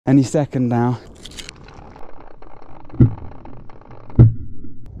Any second now.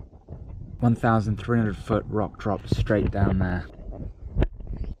 1,300 foot rock drop straight down there.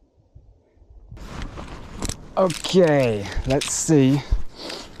 Okay, let's see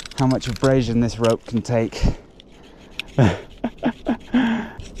how much abrasion this rope can take.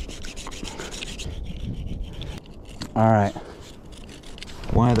 Alright.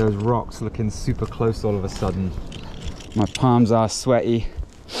 Why are those rocks looking super close all of a sudden? My palms are sweaty.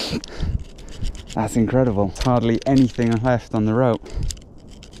 That's incredible. There's hardly anything left on the rope.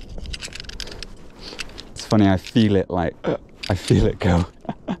 It's funny, I feel it like, I feel it go.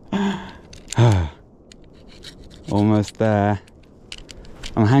 Almost there.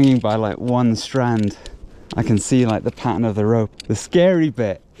 I'm hanging by like one strand. I can see like the pattern of the rope. The scary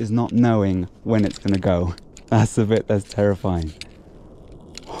bit is not knowing when it's gonna go. That's the bit that's terrifying.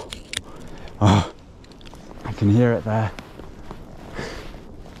 Oh, I can hear it there.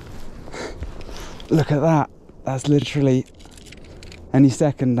 Look at that. That's literally any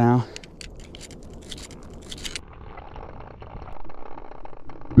second now.